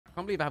I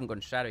can't believe I haven't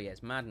gone shadow yet.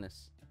 It's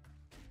madness.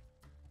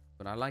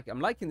 But I'm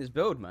liking this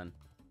build, man.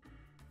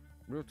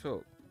 Real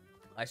talk.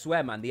 I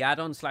swear, man, the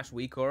add-on /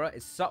 weak aura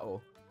is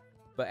subtle.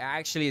 But it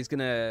actually is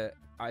gonna,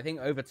 I think,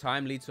 over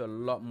time lead to a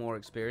lot more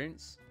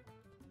experience.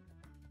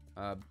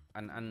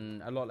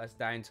 And a lot less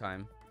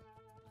downtime.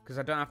 Because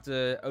I don't have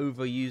to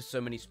overuse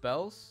so many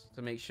spells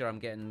to make sure I'm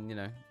getting, you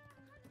know,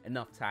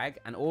 enough tag.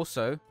 And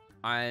also,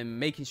 I'm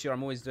making sure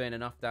I'm always doing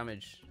enough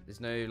damage. There's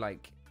no,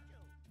 like...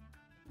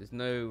 There's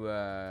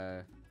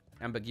no,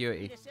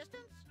 ambiguity.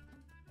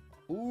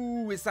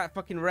 Ooh, it's that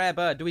fucking rare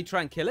bird. Do we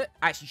try and kill it?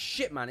 Actually,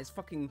 shit, man. It's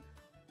fucking...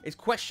 It's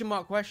question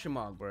mark,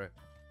 bro.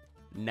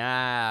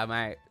 Nah,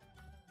 mate.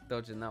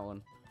 Dodging that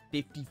one.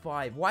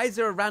 55. Why is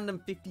there a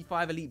random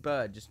 55 elite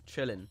bird just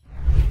chilling?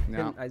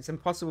 Yeah. It's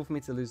impossible for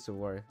me to lose to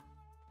Warrior.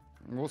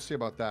 We'll see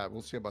about that.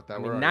 We'll see about that. I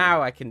mean,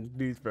 now I can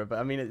lose, bro. But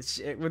I mean, it's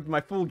with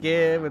my full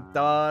gear, with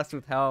dust,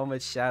 with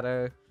helmet,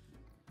 shadow.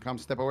 Come,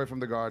 step away from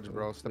the guards,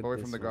 bro. Step away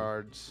from the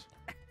guards.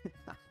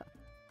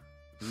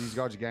 These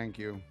guards gank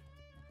you.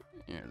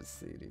 Yeah, let's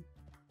see, dude.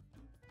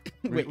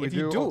 We, Wait, we if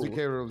you do duel? OTK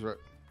rules, right?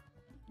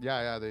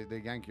 Yeah, they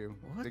gank you.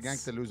 What? They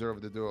gank the loser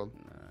of the duel.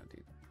 Nah,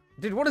 dude.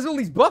 Dude, what is all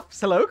these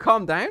buffs? Hello,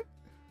 calm down.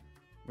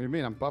 What do you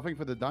mean? I'm buffing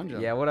for the dungeon.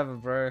 Yeah, whatever,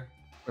 bro.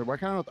 Wait, why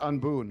can I not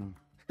unboon?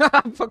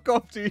 Fuck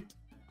off, dude.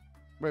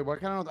 Wait, why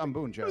can I not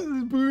unboon, This chat?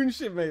 is boon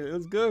shit, mate.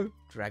 Let's go.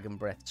 Dragon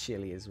breath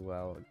chili as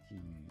well.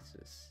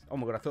 Jesus. Oh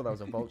my god, I thought that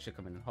was a vulture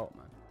coming in hot,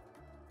 man.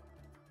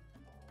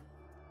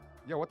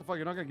 Yo, what the fuck?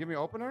 You're not gonna give me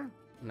an opener?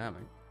 Nah,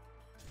 man.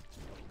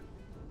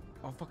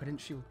 Oh fuck, I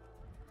didn't shield.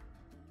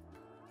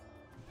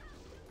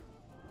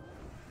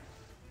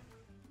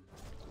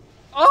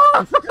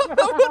 Oh!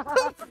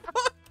 What the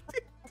fuck?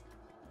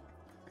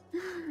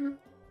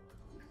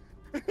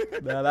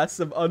 Nah, that's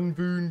some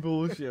unboon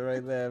bullshit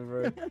right there,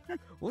 bro.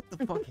 What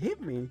the fuck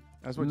hit me?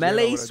 That's what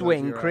Melee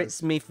swing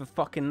crits me for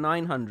fucking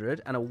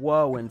 900 and a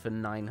whirlwind for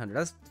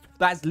 900.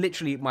 That's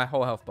literally my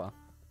whole health bar.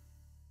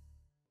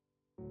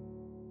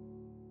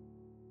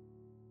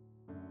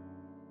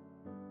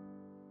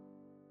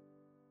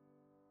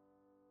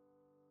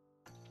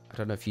 I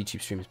don't know if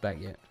YouTube stream is back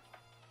yet.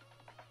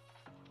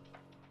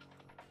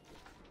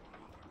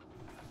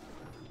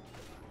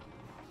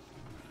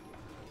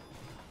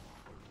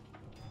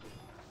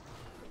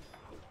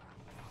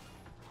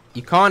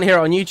 You can't hear it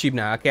on YouTube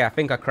now. Okay, I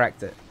think I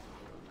cracked it.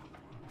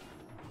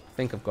 I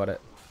think I've got it.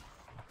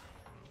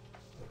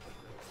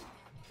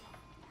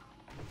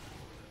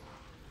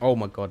 Oh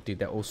my god, dude,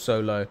 they're all so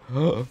low.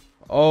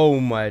 Oh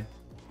my.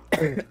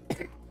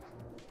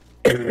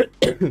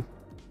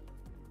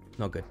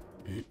 Not good.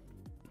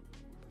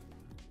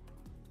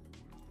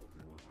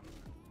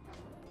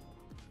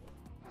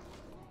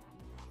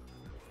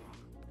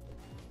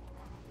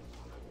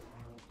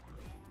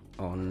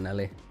 Oh,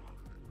 Nelly.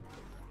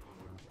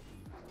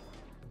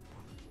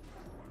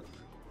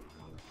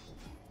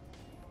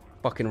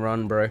 Fucking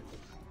run, bro.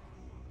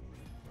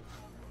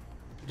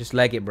 Just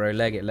leg it, bro.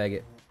 Leg it, leg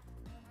it.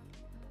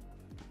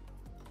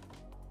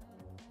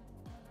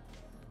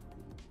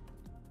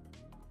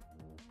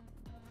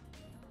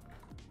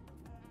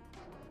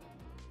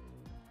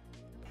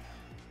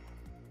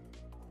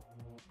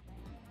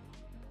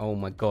 Oh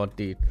my god,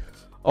 dude.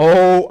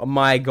 Oh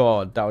my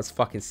god. That was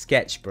fucking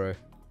sketch, bro.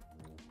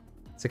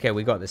 It's okay,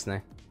 we got this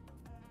now.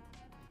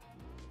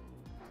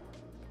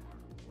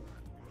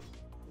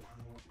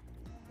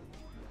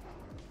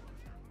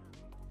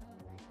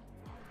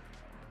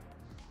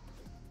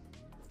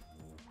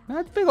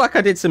 I feel like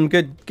I did some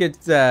good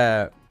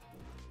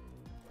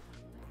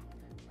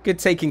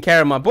taking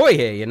care of my boy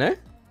here, you know?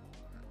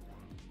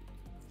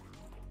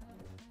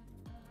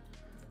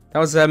 That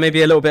was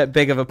maybe a little bit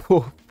big of a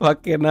pull.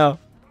 Fucking hell.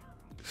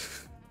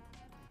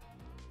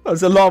 That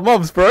was a lot of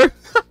mobs, bro.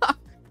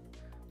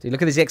 Dude,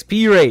 look at these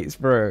XP rates,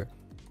 bro.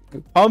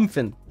 We're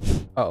pumping.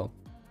 Uh-oh.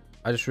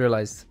 I just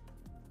realized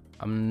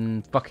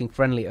I'm fucking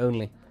friendly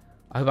only.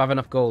 I hope I have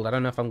enough gold. I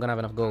don't know if I'm gonna have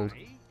enough gold.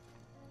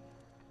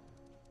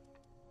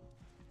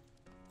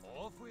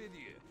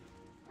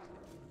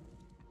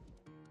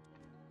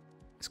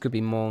 This could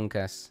be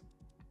Monkas.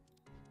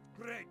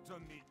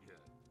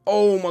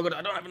 Oh my god,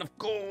 I don't have enough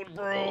gold,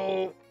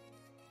 bro.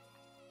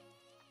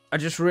 I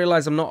just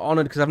realized I'm not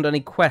honored because I haven't done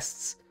any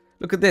quests.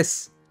 Look at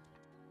this.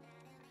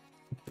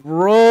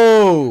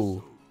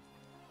 Bro.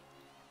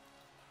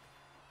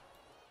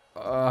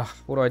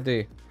 What do I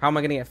do? How am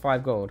I going to get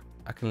 5 gold?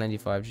 I can lend you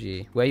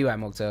 5G. Where you at,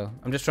 Mocktail?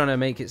 I'm just trying to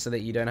make it so that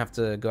you don't have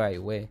to go out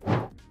your way.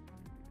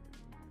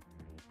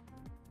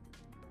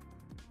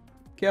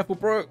 Careful,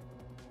 bro.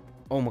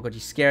 Oh my god,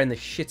 you're scaring the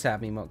shit out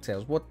of me,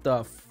 Mocktails. What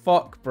the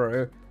fuck,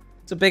 bro?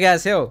 It's a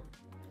big-ass hill.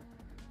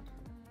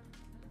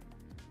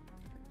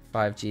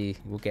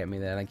 5G will get me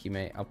there. Thank you,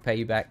 mate. I'll pay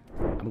you back.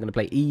 I'm going to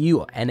play EU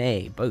or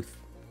NA. Both.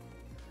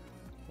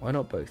 Why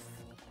not both?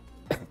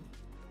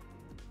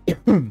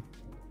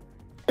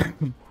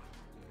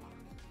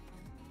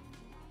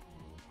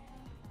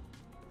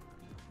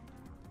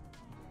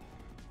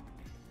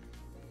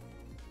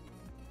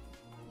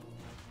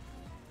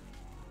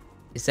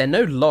 Is there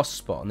no lost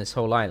spot on this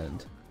whole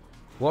island?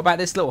 What about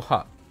this little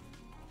hut?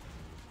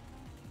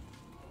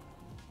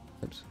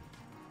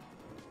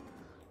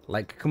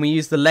 Like, can we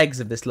use the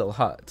legs of this little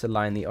hut to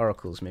line the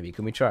oracles, maybe?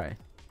 Can we try?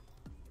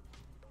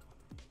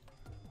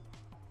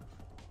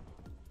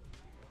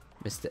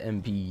 Mr.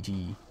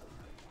 MPG.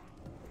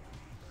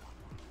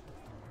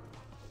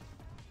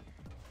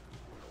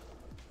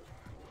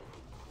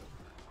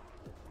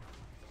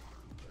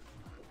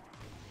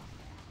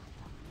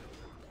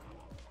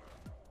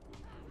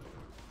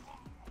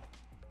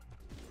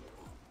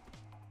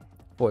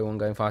 $41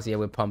 going fast. Yeah,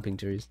 we're pumping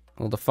trees.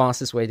 Well, the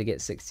fastest way to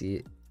get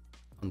 60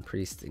 on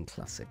Priest in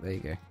Classic. There you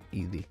go.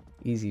 Easy.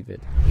 Easy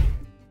vid.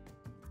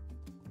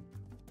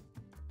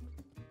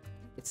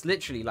 It's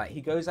literally like he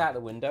goes out the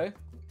window,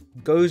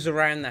 goes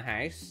around the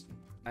house,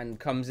 and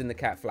comes in the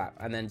cat flap,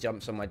 and then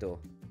jumps on my door.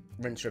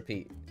 Rinse,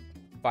 repeat.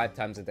 5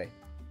 times a day.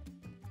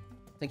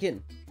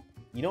 Thinking,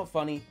 you're not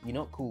funny, you're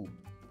not cool.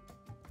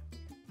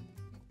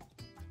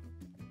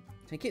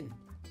 Thinking,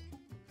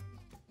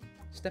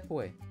 step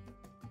away.